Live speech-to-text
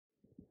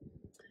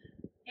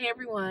Hey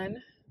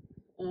everyone,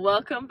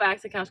 welcome back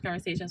to Couch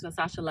Conversations with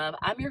Sasha Love.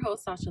 I'm your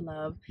host, Sasha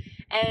Love,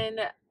 and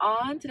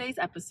on today's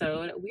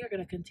episode, we are going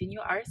to continue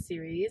our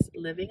series,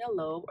 Living a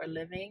LOB or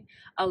Living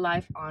a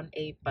Life on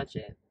a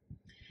Budget.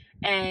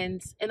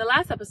 And in the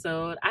last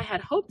episode, I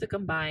had hoped to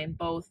combine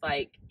both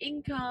like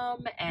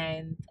income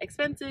and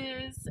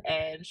expenses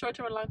and short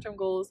term and long term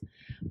goals.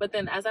 But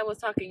then as I was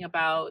talking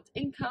about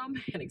income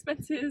and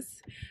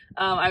expenses,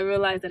 I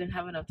realized I didn't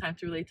have enough time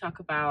to really talk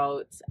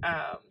about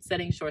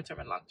setting short term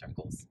and long term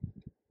goals.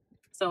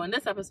 So in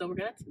this episode, we're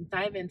going to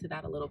dive into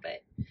that a little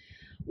bit.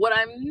 What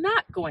I'm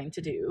not going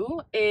to do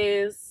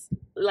is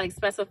like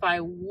specify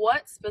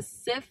what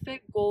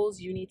specific goals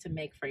you need to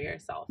make for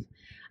yourself.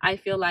 I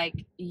feel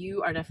like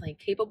you are definitely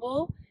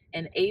capable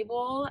and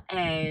able,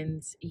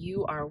 and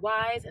you are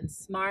wise and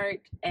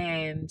smart,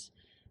 and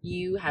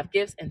you have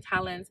gifts and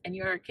talents, and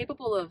you're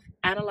capable of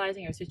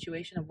analyzing your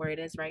situation of where it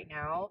is right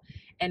now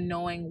and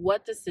knowing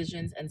what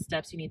decisions and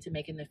steps you need to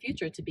make in the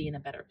future to be in a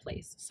better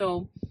place.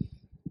 So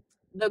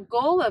the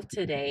goal of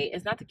today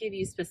is not to give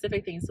you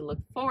specific things to look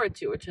forward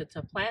to or to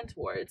plan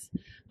towards,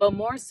 but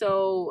more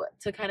so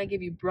to kind of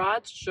give you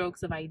broad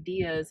strokes of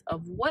ideas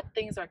of what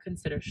things are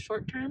considered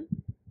short term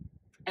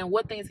and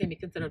what things can be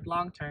considered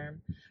long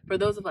term for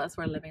those of us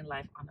who are living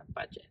life on a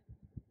budget.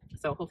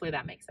 So hopefully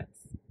that makes sense.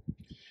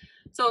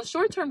 So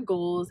short-term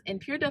goals, in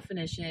pure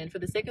definition, for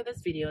the sake of this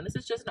video, and this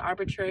is just an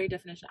arbitrary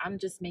definition I'm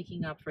just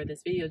making up for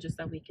this video just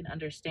so we can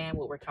understand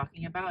what we're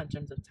talking about in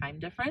terms of time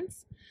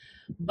difference.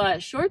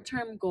 But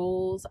short-term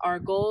goals are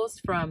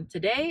goals from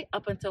today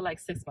up until like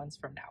 6 months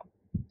from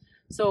now.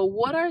 So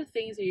what are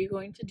things that you're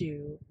going to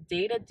do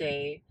day to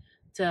day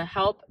to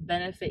help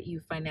benefit you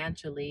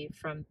financially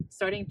from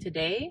starting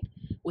today,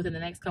 within the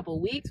next couple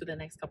of weeks, within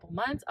the next couple of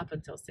months, up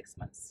until 6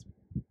 months?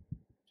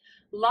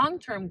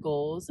 Long-term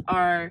goals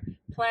are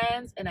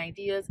plans and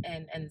ideas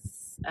and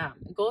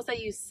goals that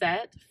you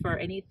set for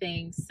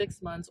anything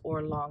 6 months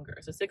or longer.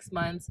 So 6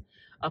 months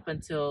up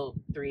until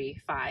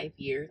 3-5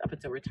 years, up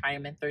until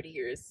retirement, 30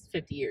 years,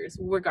 50 years,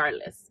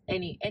 regardless,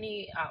 any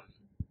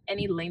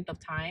length of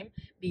time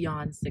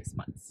beyond 6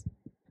 months.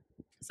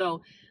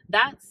 So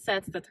that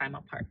sets the time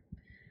apart.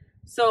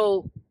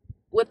 So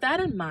with that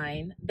in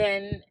mind,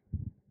 then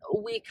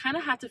we kind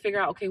of have to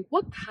figure out, okay,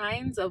 what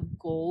kinds of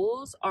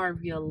goals are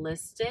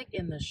realistic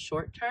in the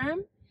short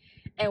term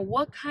and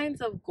what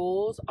kinds of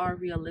goals are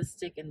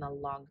realistic in the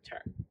long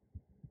term.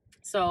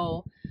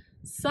 So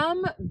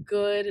some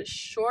good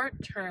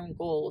short-term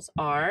goals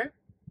are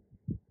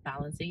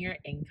balancing your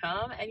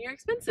income and your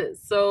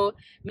expenses. So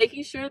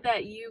making sure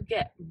that you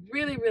get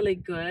really, really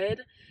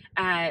good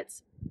at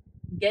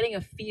getting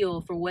a feel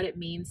for what it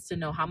means to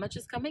know how much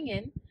is coming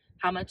in,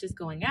 how much is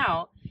going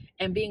out,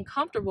 and being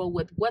comfortable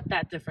with what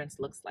that difference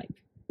looks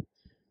like.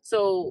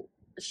 So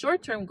a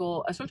short-term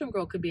goal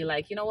could be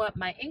like, you know what,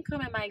 my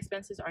income and my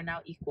expenses are now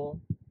equal.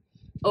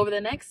 Over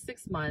the next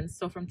 6 months,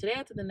 so from today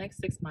to the next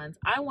 6 months,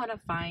 I want to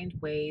find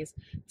ways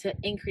to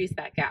increase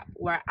that gap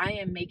where I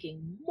am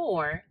making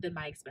more than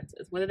my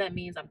expenses, whether that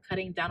means I'm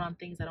cutting down on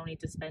things I don't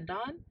need to spend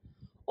on,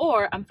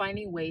 or I'm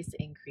finding ways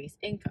to increase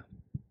income.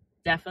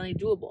 Definitely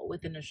doable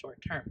within the short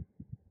term.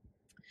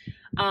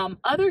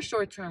 Other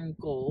short-term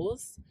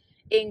goals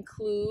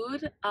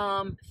include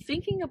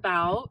thinking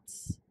about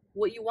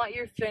what you want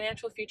your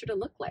financial future to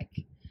look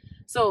like.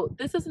 So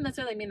this doesn't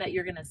necessarily mean that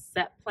you're going to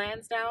set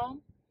plans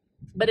down,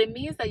 but it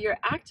means that you're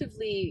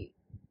actively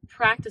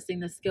practicing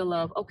the skill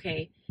of,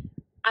 okay,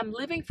 I'm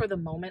living for the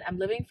moment, I'm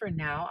living for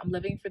now, I'm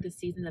living for the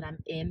season that I'm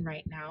in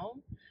right now.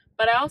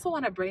 But I also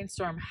want to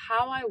brainstorm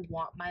how I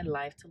want my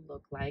life to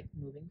look like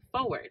moving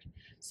forward.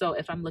 So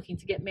if I'm looking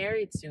to get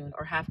married soon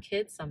or have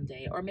kids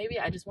someday, or maybe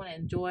I just want to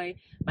enjoy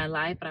my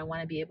life, but I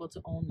want to be able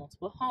to own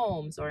multiple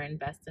homes or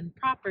invest in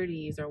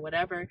properties or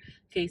whatever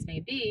case may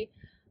be,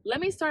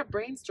 let me start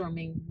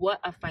brainstorming what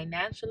a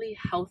financially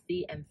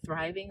healthy and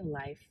thriving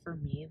life for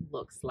me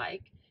looks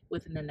like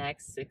within the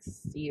next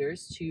 6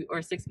 years to,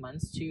 or 6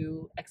 months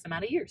to X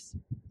amount of years.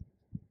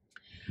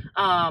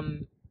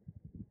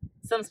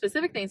 Some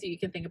specific things that you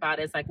can think about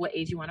is like what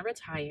age you want to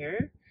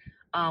retire.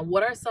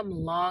 What are some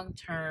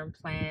long-term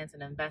plans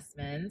and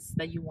investments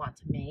that you want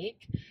to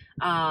make,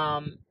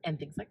 and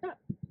things like that.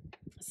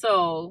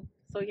 So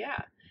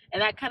yeah,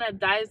 and that kind of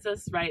dives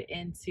us right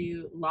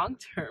into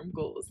long-term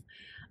goals.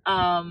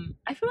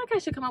 I feel like I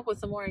should come up with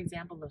some more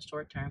examples of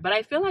short-term, but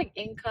I feel like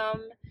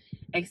income,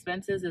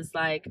 expenses is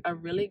like a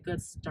really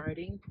good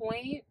starting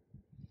point.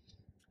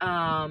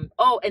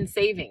 And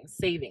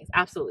savings,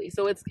 absolutely.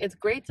 So it's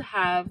great to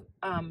have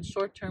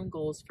short-term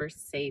goals for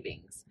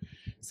savings.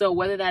 So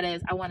whether that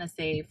is, I want to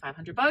save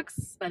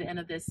 $500 by the end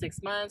of this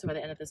 6 months or by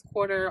the end of this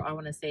quarter, or I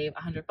want to save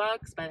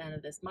 $100 by the end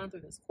of this month or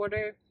this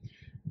quarter,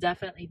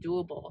 definitely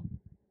doable.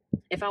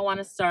 If I want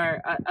to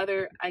start,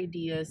 other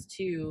ideas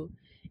to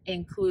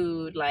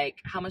include like,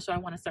 how much do I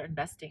want to start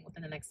investing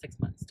within the next 6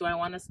 months? Do I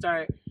want to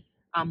start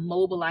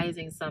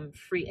mobilizing some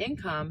free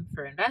income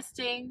for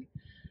investing?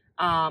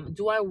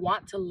 Do I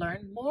want to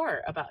learn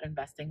more about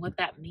investing, what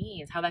that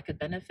means, how that could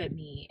benefit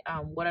me?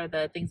 What are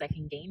the things I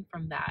can gain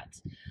from that?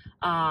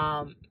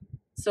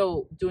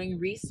 So doing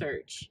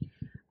research,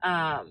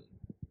 um,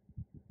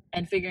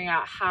 and figuring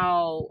out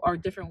how or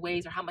different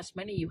ways or how much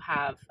money you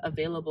have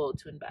available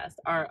to invest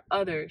are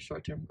other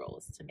short-term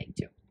goals to make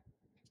too.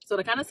 So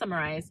to kind of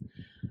summarize,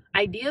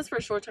 ideas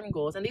for short-term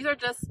goals, and these are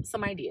just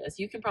some ideas.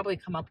 You can probably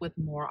come up with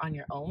more on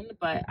your own,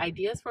 but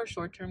ideas for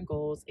short-term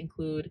goals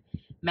include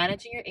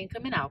managing your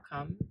income and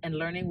outcome and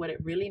learning what it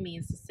really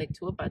means to stick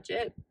to a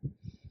budget,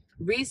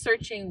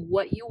 researching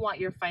what you want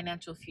your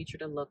financial future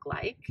to look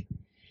like,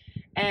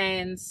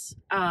 and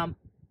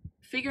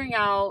figuring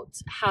out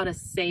how to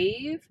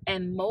save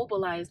and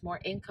mobilize more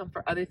income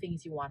for other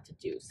things you want to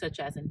do, such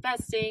as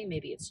investing.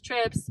 Maybe it's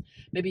trips.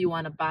 Maybe you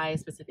want to buy a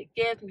specific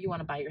gift. Maybe you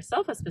want to buy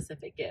yourself a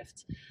specific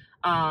gift.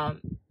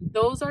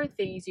 Those are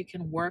things you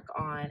can work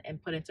on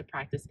and put into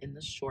practice in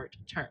the short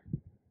term.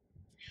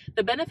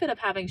 The benefit of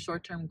having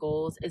short-term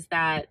goals is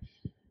that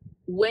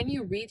when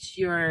you reach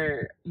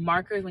your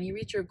markers, when you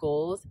reach your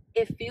goals,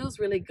 it feels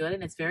really good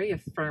and it's very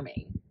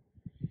affirming.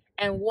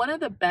 And one of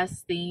the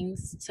best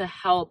things to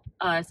help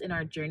us in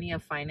our journey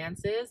of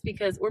finances,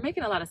 because we're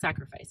making a lot of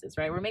sacrifices,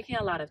 right? We're making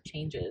a lot of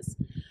changes.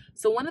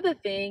 So one of the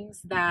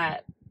things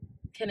that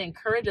can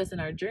encourage us in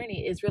our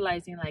journey is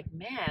realizing like,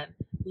 man,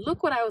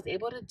 look what I was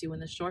able to do in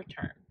the short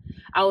term.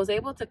 I was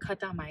able to cut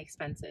down my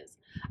expenses.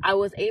 I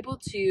was able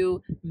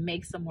to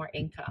make some more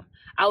income.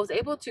 I was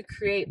able to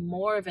create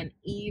more of an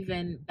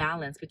even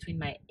balance between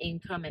my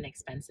income and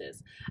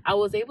expenses. I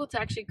was able to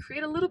actually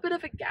create a little bit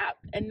of a gap.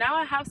 And now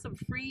I have some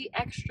free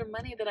extra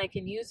money that I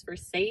can use for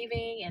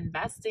saving,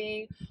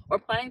 investing, or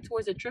planning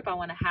towards a trip I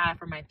want to have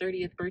for my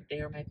 30th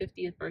birthday or my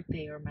 50th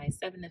birthday or my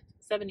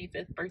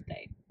 75th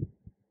birthday.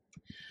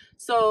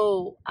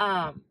 So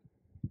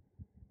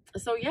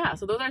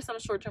those are some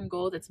short-term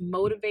goals. It's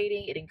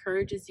motivating, it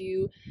encourages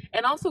you,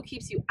 and also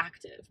keeps you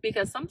active,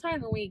 because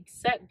sometimes when we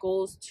set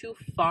goals too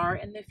far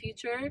in the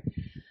future,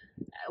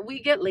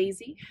 we get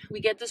lazy,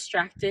 we get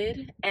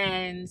distracted,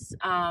 and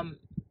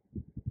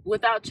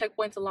without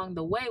checkpoints along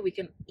the way, we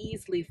can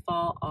easily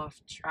fall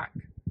off track.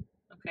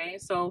 Okay,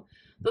 so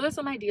those are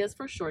some ideas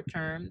for short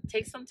term.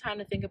 Take some time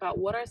to think about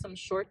what are some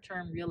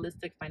short-term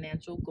realistic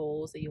financial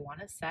goals that you want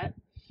to set,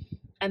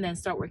 and then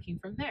start working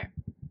from there.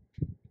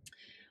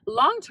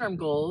 Long-term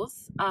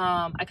goals,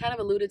 I kind of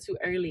alluded to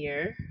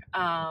earlier.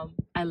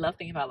 I love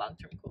thinking about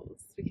long-term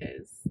goals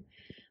because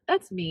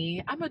that's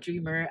me. I'm a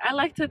dreamer. I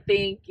like to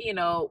think,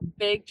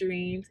 big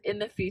dreams in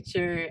the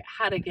future,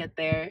 how to get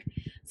there.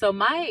 So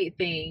my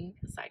thing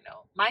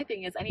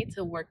is I need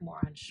to work more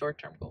on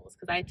short-term goals,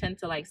 because I tend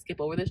to like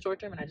skip over the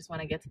short-term and I just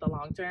want to get to the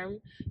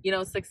long-term,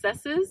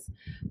 successes.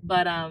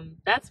 But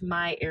that's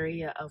my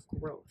area of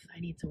growth. I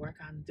need to work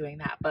on doing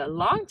that. But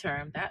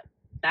long-term, that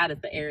is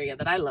the area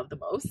that I love the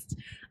most,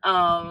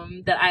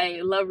 that I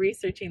love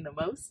researching the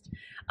most.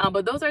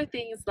 But those are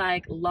things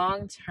like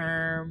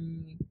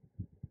long-term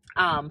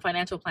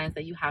financial plans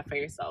that you have for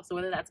yourself. So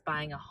whether that's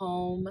buying a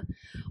home,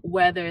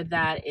 whether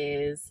that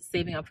is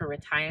saving up for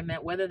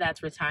retirement, whether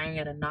that's retiring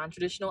at a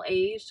non-traditional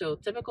age. So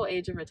typical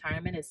age of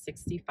retirement is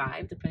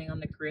 65, depending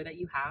on the career that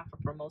you have.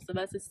 For most of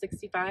us, it's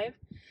 65.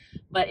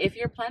 But if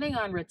you're planning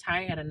on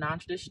retiring at a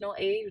non-traditional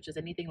age, which is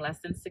anything less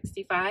than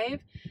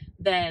 65,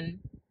 then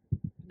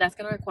that's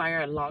going to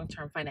require a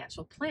long-term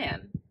financial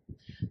plan.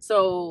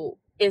 So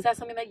is that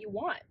something that you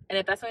want? And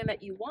if that's something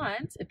that you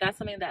want, if that's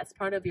something that's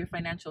part of your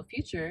financial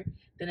future,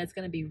 then it's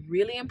going to be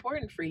really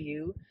important for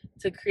you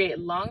to create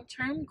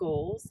long-term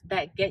goals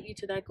that get you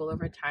to that goal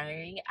of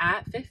retiring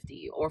at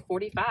 50 or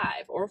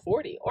 45 or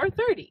 40 or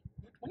 30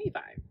 or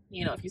 25,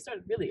 if you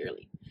started really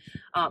early.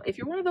 If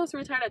you're one of those who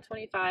retired at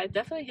 25,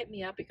 definitely hit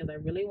me up, because I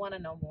really want to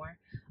know more.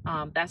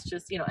 That's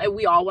just, and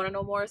we all want to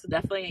know more. So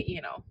definitely,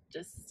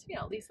 just,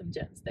 leave some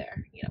gems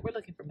there. We're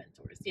looking for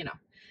mentors,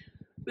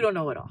 we don't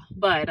know it all,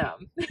 but,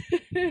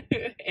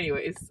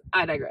 anyways,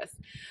 I digress.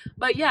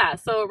 But yeah,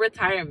 so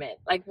retirement,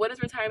 like, what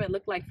does retirement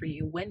look like for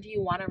you? When do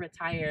you want to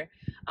retire?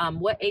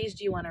 What age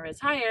do you want to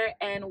retire?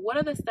 And what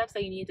are the steps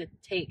that you need to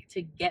take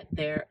to get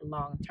there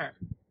long term?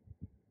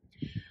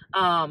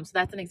 So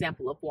that's an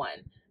example of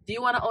one. Do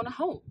you want to own a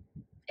home?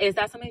 Is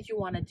that something that you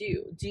want to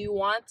do? Do you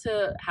want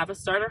to have a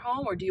starter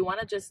home, or do you want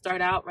to just start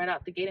out right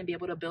out the gate and be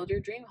able to build your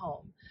dream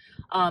home?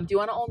 Do you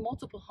want to own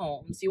multiple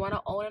homes? Do you want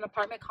to own an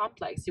apartment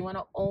complex? Do you want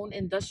to own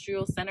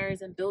industrial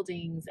centers and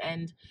buildings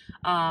and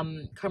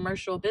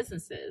commercial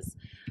businesses?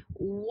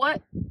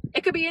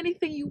 It could be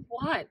anything you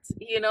want.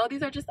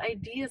 These are just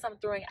ideas I'm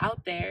throwing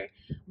out there,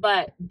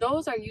 but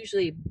those are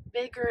usually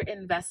bigger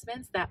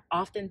investments that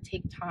often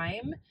take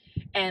time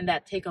and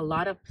that take a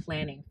lot of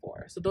planning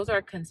for. So those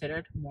are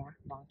considered more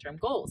long-term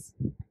goals.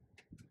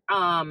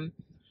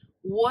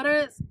 What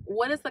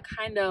is the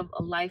kind of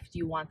life do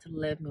you want to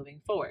live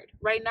moving forward?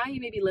 Right now, you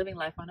may be living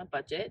life on a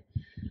budget.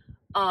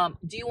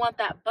 Do you want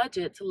that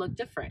budget to look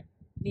different?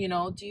 Do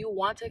you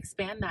want to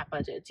expand that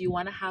budget? Do you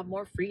want to have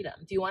more freedom?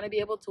 Do you want to be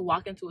able to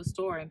walk into a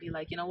store and be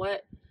like, you know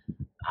what?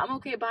 I'm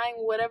okay buying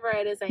whatever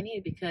it is I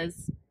need,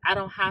 because I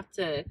don't have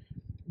to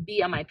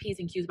be on my P's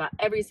and Q's about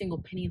every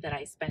single penny that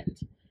I spend.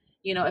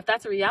 If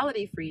that's a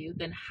reality for you,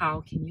 then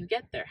how can you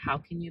get there? How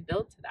can you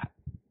build to that?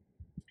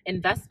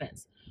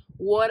 Investments.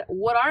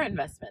 what are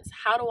investments?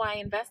 How do I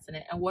invest in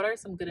it? And what are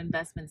some good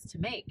investments to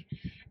make?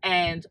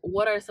 And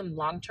what are some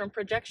long-term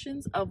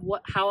projections of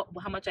how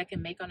much I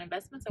can make on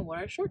investments, and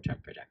what are short-term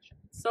projections?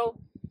 So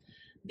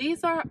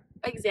these are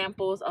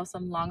examples of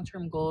some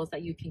long-term goals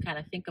that you can kind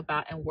of think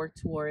about and work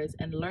towards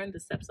and learn the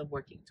steps of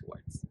working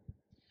towards.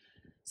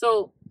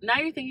 So now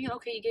you're thinking,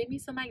 okay, you gave me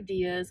some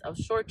ideas of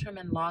short-term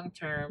and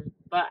long-term,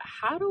 but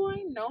how do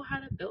I know how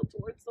to build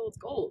towards those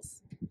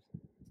goals?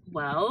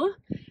 Well,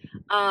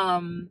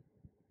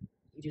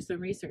 you do some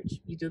research,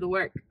 you do the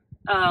work.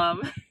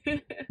 That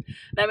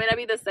may not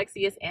be the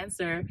sexiest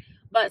answer,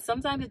 but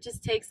sometimes it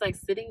just takes like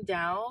sitting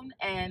down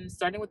and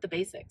starting with the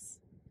basics,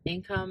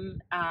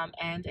 income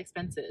and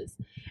expenses,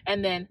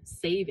 and then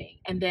saving.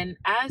 And then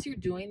as you're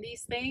doing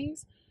these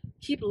things,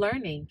 keep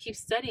learning, keep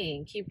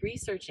studying, keep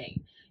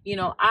researching. You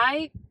know,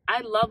 I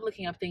love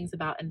looking up things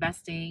about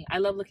investing. I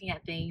love looking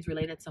at things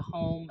related to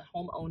home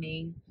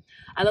owning.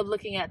 I love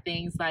looking at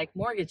things like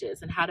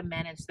mortgages and how to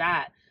manage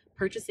that,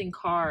 purchasing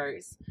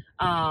cars,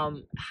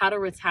 how to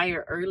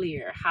retire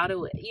earlier, how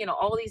to,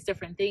 all these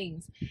different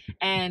things.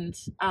 And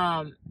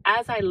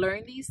as I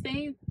learn these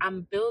things,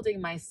 I'm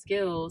building my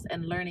skills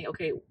and learning,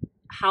 okay,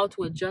 how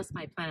to adjust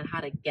my plan and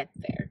how to get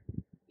there.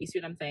 You see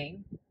what I'm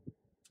saying?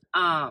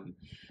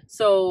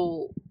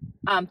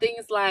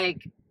 Things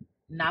like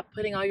not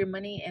putting all your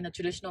money in a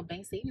traditional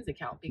bank savings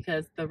account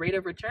because the rate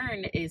of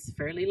return is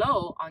fairly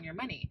low on your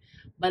money.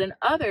 But in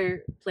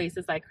other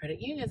places like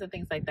credit unions and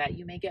things like that,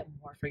 you may get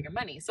more for your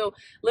money. So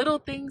little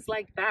things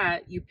like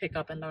that you pick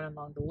up and learn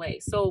along the way.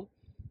 So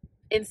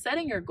in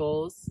setting your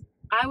goals,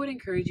 I would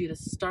encourage you to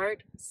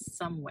start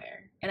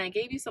somewhere. And I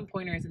gave you some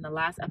pointers in the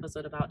last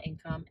episode about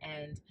income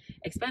and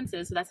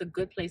expenses. So that's a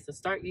good place to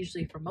start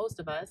usually for most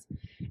of us.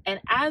 And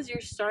as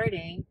you're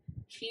starting,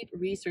 keep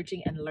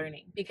researching and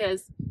learning,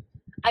 because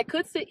I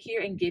could sit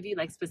here and give you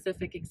like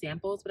specific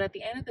examples, but at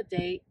the end of the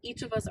day,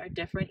 each of us are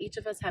different. Each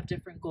of us have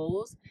different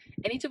goals,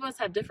 and each of us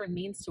have different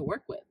means to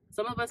work with.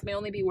 Some of us may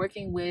only be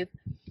working with,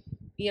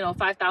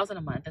 $5,000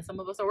 a month, and some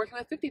of us are working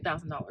with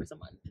 $50,000 a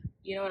month.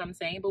 You know what I'm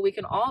saying? But we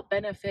can all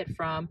benefit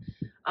from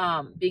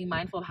being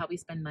mindful of how we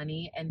spend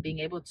money and being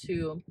able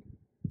to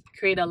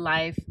create a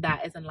life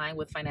that is in line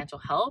with financial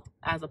health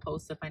as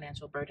opposed to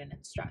financial burden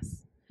and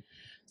stress.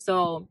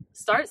 So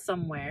start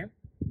somewhere,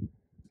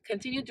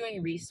 continue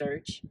doing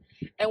research,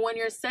 and when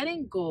you're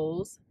setting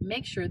goals,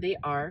 make sure they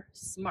are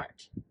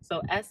SMART.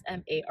 So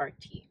SMART.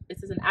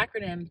 This is an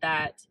acronym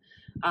that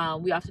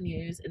we often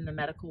use in the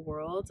medical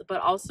world,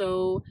 but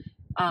also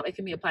it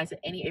can be applied to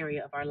any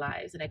area of our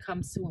lives. And it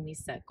comes to when we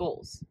set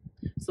goals.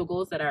 So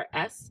goals that are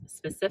S,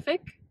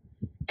 specific,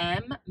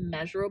 M,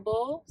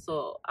 measurable.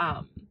 So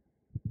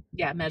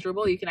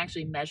measurable. You can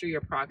actually measure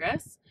your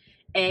progress.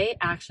 A,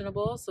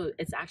 actionable. So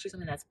it's actually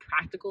something that's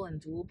practical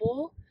and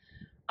doable.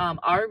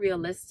 R,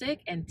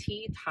 realistic, and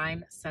T,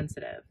 time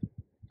sensitive.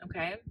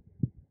 Okay.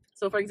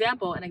 So for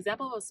example, an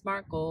example of a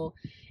SMART goal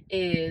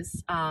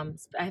is, I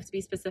have to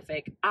be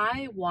specific.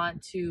 I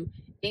want to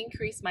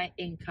increase my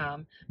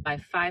income by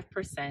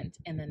 5%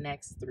 in the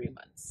next 3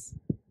 months.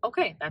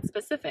 Okay, that's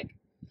specific.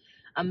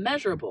 A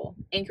measurable,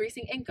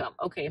 increasing income.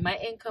 Okay, my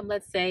income,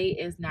 let's say,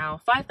 is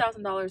now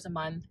 $5,000 a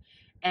month,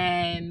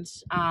 and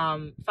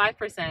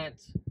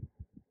 5%.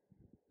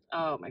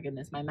 Oh my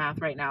goodness, my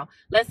math right now.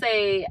 Let's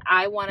say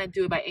I want to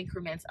do it by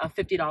increments of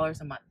 $50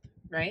 a month,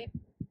 right?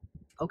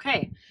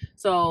 Okay,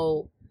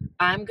 so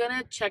I'm going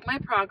to check my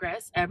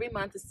progress every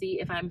month to see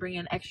if I'm bringing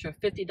an extra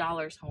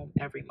 $50 home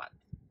every month.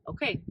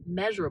 Okay,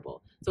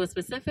 measurable. So it's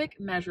specific,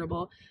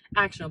 measurable,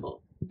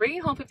 actionable.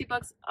 Bringing home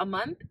 $50 a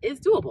month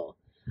is doable.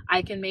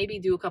 I can maybe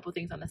do a couple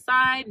things on the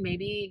side,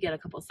 maybe get a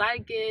couple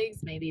side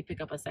gigs, maybe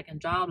pick up a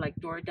second job like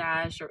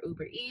DoorDash or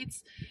Uber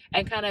Eats,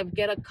 and kind of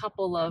get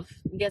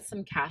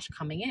some cash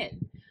coming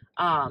in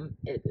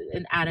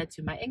and add it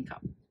to my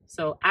income.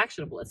 So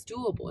actionable, it's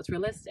doable, it's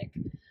realistic.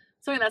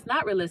 Something that's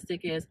not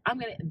realistic is I'm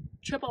going to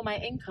triple my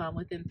income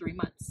within 3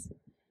 months.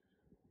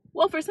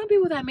 Well, for some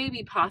people that may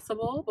be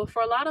possible, but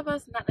for a lot of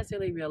us, not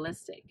necessarily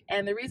realistic.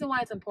 And the reason why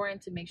it's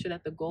important to make sure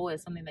that the goal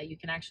is something that you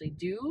can actually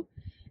do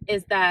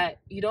is that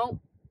you don't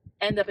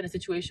end up in a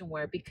situation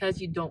where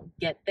because you don't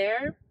get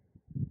there,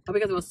 or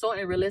because it was so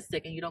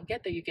unrealistic and you don't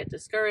get there, you get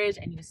discouraged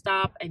and you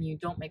stop and you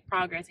don't make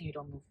progress and you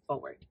don't move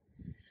forward.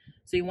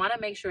 So you want to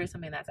make sure it's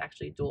something that's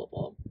actually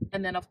doable.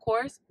 And then of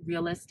course,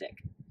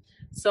 realistic.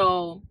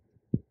 So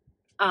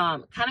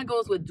kind of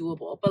goes with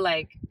doable, but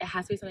like it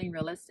has to be something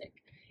realistic.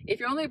 If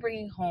you're only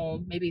bringing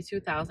home maybe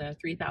 $2,000 or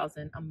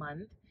 $3,000 a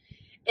month,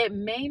 it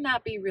may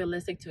not be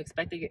realistic to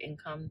expect that your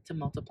income to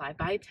multiply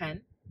by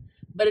 10,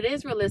 but it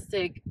is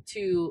realistic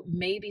to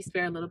maybe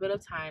spare a little bit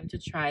of time to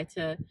try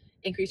to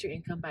increase your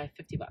income by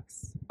 $50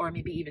 or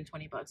maybe even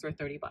 $20 or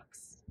 $30.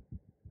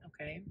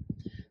 Okay.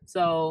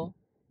 So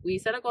we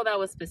set a goal that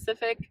was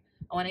specific.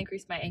 I want to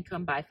increase my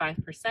income by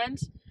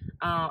 5%.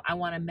 I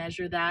want to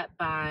measure that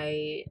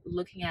by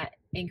looking at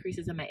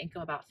increases in my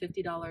income about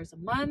 $50 a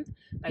month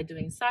by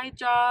doing side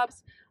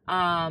jobs,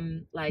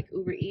 like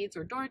Uber Eats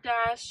or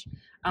DoorDash.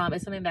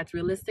 It's something that's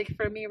realistic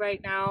for me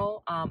right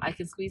now. I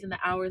can squeeze in the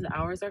hours. The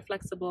hours are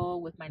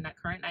flexible with my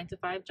current 9 to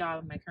 5 job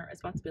and my current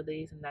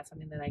responsibilities, and that's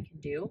something that I can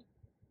do.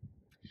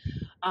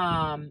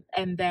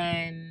 And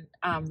then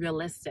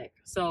realistic.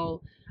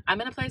 So I'm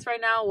in a place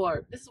right now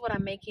where this is what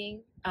I'm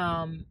making,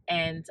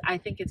 and I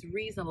think it's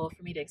reasonable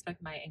for me to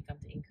expect my income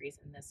to increase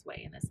in this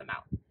way, in this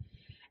amount.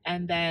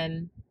 And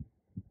then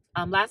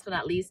last but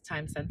not least,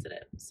 time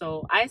sensitive.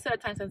 So I set a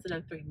time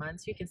sensitive 3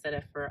 months. You can set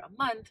it for a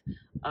month,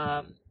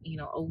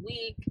 a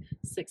week,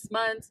 6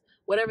 months,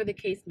 whatever the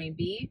case may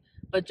be.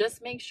 But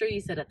just make sure you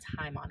set a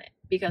time on it,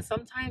 because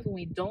sometimes when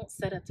we don't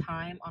set a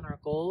time on our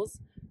goals,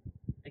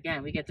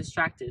 again, we get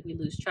distracted, we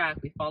lose track,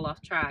 we fall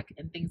off track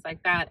and things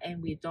like that,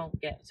 and we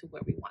don't get to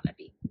where we want to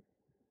be.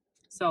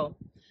 So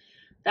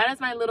that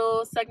is my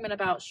little segment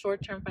about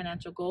short-term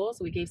financial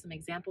goals. We gave some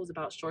examples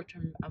about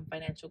short-term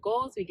financial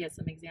goals. We get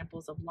some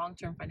examples of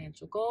long-term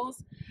financial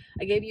goals.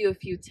 I gave you a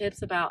few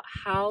tips about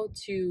how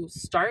to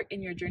start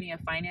in your journey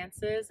of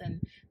finances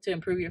and to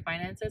improve your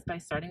finances by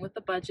starting with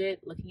the budget,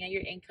 looking at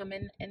your income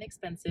and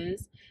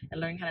expenses, and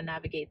learning how to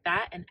navigate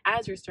that. And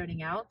as you're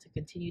starting out, to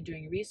continue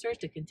doing research,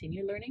 to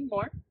continue learning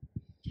more.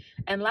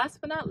 And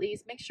last but not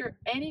least, make sure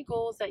any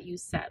goals that you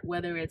set,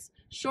 whether it's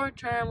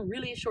short-term,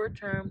 really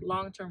short-term,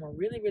 long-term, or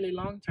really, really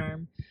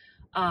long-term,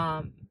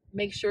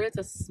 make sure it's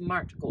a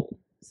SMART goal.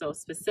 So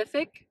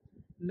specific,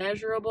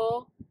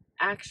 measurable,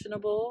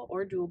 actionable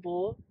or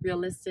doable,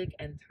 realistic,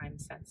 and time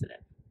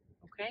sensitive.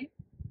 Okay?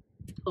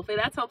 Hopefully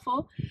that's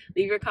helpful.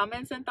 Leave your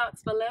comments and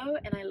thoughts below,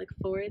 and I look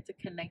forward to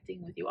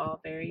connecting with you all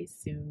very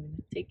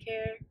soon. Take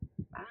care.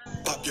 Bye.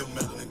 Pop your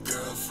melanin,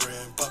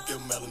 girlfriend. Pop your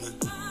melanin.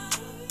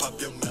 Pop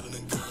your melanin.